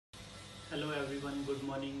Hello everyone, good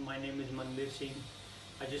morning. My name is Manbir Singh.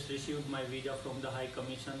 I just received my visa from the High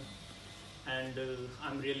Commission and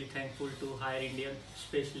I'm really thankful to Higher Indian,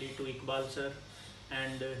 especially to Iqbal sir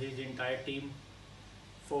and his entire team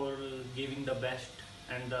for giving the best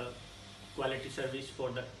and the quality service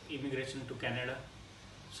for the immigration to Canada.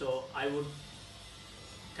 So I would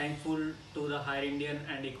thankful to the Higher Indian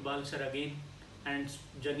and Iqbal sir again and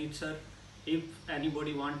Janit sir. If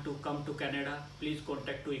anybody want to come to Canada, please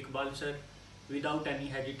contact to Iqbal sir without any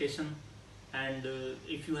hesitation. And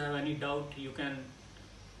if you have any doubt, you can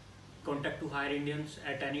contact to Higher Indians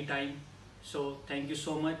at any time. So thank you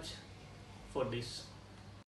so much for this.